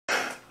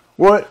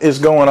What is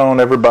going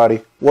on,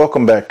 everybody?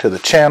 Welcome back to the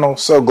channel.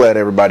 So glad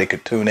everybody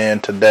could tune in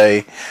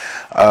today.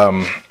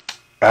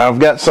 I've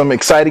got some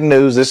exciting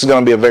news. This is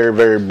going to be a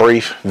very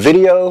brief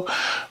video,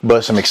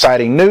 but some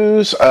exciting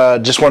news.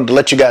 Just wanted to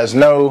let you guys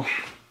know,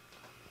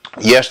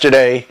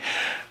 yesterday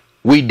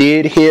we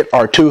did hit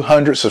our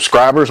 200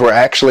 subscribers. We're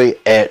actually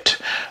at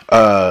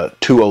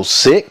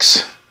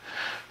 206.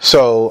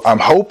 So I'm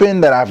hoping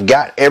that I've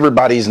got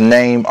everybody's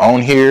name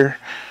on here,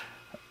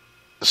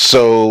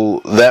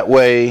 so that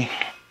way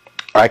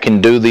I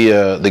can do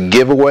the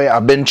giveaway.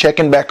 I've been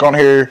checking back on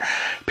here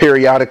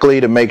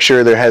periodically to make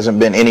sure there hasn't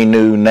been any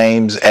new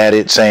names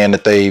added saying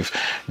that they've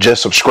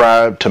just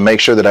subscribed, to make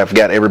sure that I've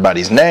got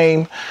everybody's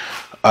name.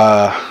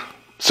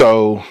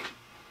 So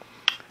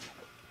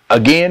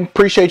again,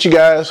 appreciate you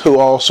guys who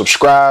all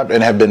subscribed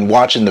and have been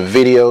watching the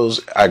videos.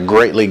 I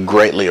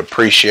greatly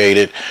appreciate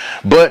it.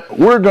 But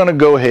we're gonna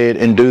go ahead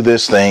and do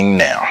this thing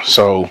now.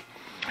 So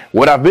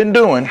what I've been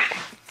doing,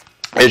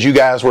 as you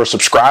guys were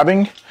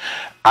subscribing,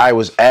 I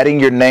was adding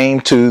your name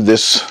to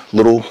this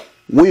little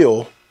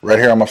wheel right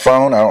here on my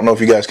phone. I don't know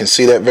if you guys can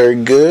see that very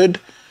good,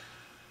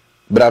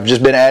 but I've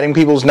just been adding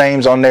people's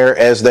names on there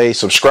as they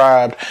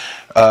subscribed.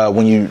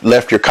 When you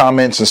left your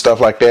comments and stuff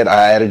like that,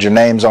 I added your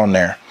names on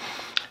there.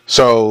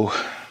 So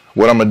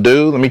what I'm gonna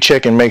do, let me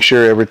check and make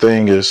sure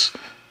everything is,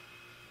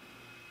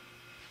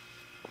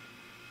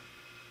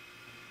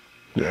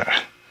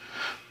 yeah.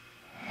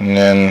 And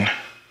then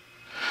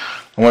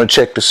I want to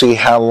check to see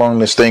how long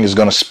this thing is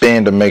going to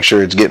spin to make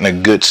sure it's getting a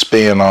good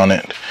spin on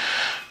it.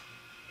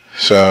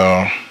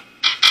 So,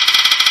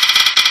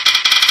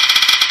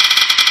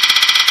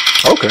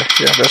 okay,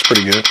 yeah, that's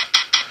pretty good.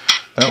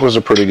 That was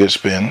a pretty good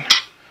spin.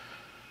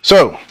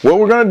 So, what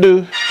we're going to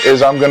do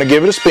is I'm going to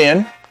give it a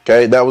spin.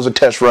 Okay, that was a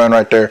test run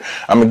right there.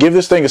 I'm going to give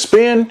this thing a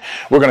spin.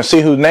 We're going to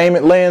see whose name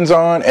it lands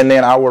on, and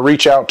then I will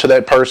reach out to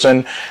that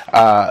person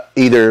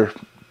either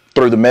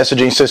through the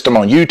messaging system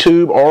on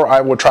YouTube, or I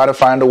will try to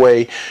find a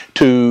way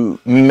to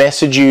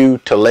message you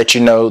to let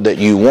you know that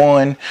you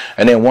won.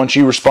 And then once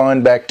you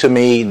respond back to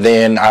me,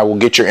 then I will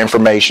get your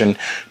information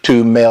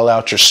to mail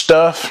out your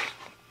stuff.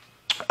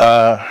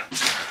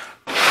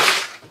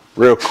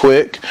 Real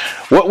quick,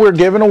 what we're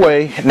giving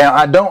away now,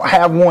 I don't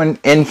have one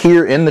in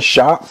here in the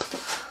shop.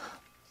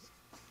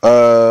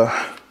 Well,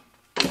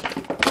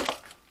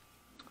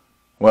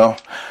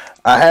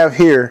 I have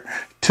here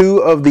two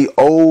of the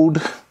old,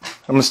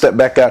 I'm going to step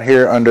back out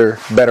here under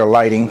better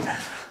lighting.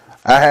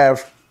 I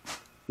have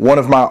one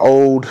of my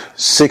old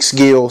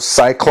SixGill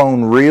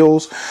Cyclone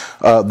reels.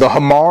 The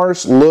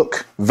Hamars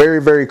look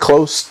very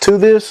close to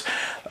this.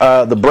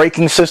 The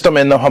braking system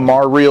in the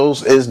Hamar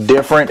reels is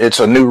different. It's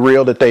a new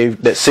reel that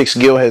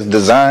SixGill has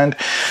designed.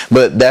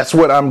 But that's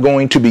what I'm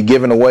going to be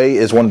giving away,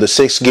 is one of the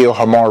SixGill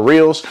Hamar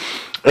reels.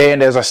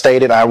 And as I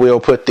stated, I will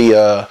put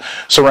the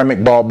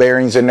ceramic ball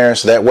bearings in there,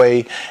 so that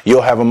way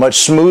you'll have a much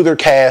smoother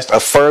cast,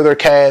 a further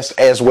cast,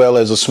 as well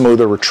as a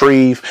smoother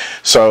retrieve.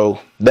 So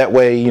that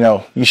way, you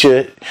know, you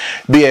should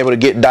be able to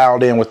get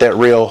dialed in with that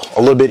reel a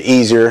little bit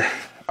easier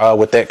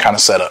with that kind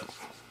of setup.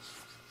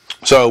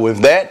 So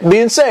with that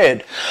being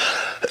said,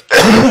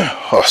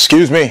 oh,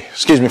 excuse me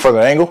for the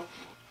angle.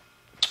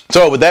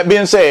 So with that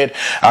being said,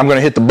 I'm going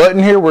to hit the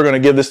button here. We're going to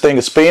give this thing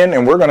a spin,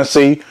 and we're going to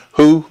see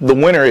who the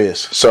winner is.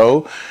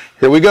 So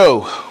here we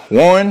go.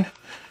 1,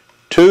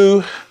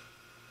 2.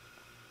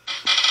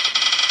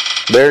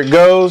 There it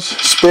goes.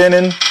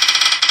 Spinning.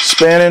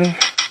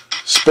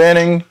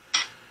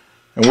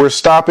 And we're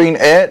stopping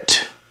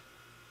at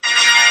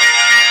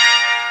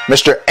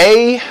Mr.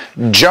 A.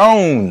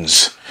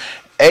 Jones.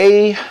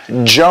 A.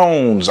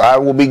 Jones. I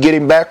will be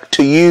getting back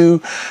to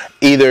you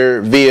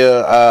either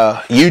via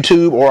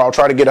YouTube, or I'll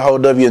try to get a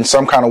hold of you in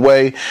some kind of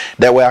way.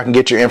 That way I can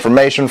get your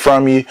information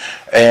from you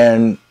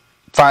and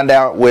find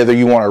out whether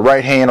you want a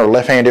right-hand or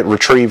left-handed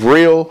retrieve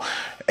reel.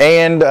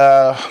 And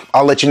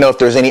I'll let you know if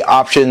there's any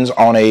options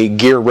on a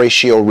gear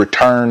ratio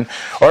return,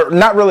 or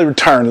not really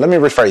return, let me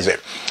rephrase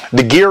it.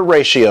 The gear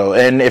ratio,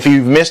 and if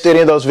you've missed any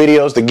of those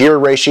videos, the gear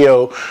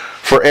ratio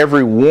for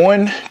every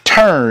one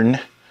turn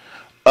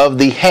of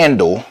the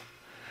handle,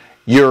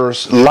 your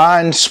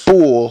line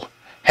spool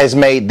has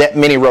made that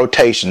many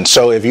rotations.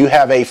 So if you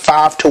have a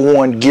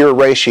 5-to-1 gear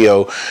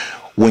ratio,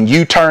 when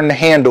you turn the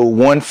handle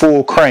one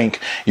full crank,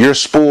 your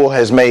spool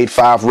has made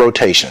 5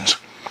 rotations.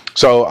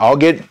 So I'll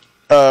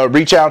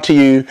reach out to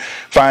you,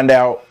 find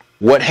out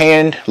what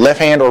hand, left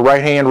hand or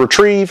right hand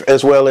retrieve,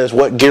 as well as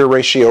what gear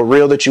ratio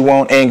reel that you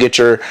want, and get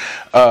your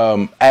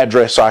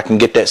address so I can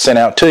get that sent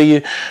out to you.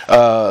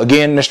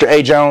 Again, Mr.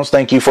 A. Jones,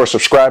 thank you for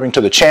subscribing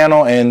to the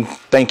channel, and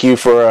thank you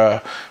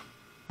for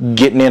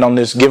getting in on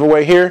this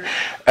giveaway here.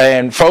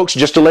 And folks,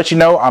 just to let you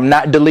know, I'm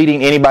not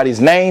deleting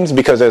anybody's names,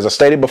 because as I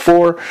stated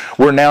before,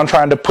 we're now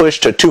trying to push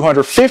to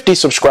 250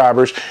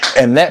 subscribers,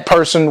 and that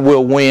person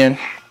will win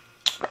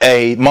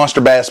a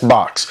monster bass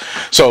box.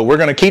 So we're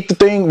going to keep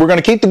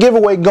the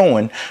giveaway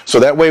going, so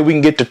that way we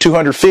can get to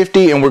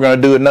 250, and we're going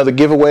to do another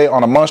giveaway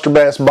on a monster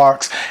bass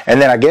box.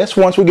 And then I guess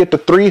once we get to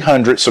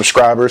 300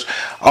 subscribers,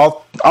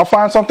 I'll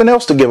find something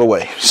else to give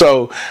away.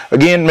 So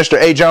again,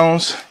 Mr. A.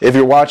 Jones, if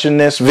you're watching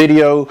this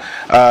video,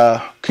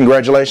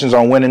 congratulations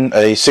on winning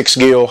a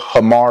SixGill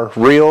Hamar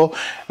reel.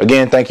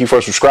 Again, thank you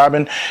for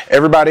subscribing.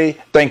 Everybody,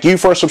 thank you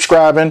for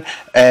subscribing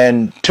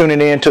and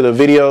tuning in to the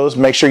videos.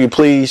 Make sure you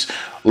please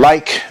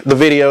like the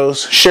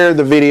videos, share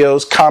the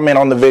videos, comment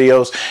on the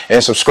videos,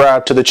 and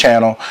subscribe to the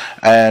channel.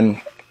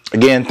 And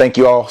again, thank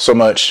you all so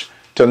much.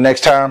 Till the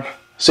next time,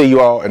 see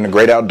you all in the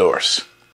great outdoors.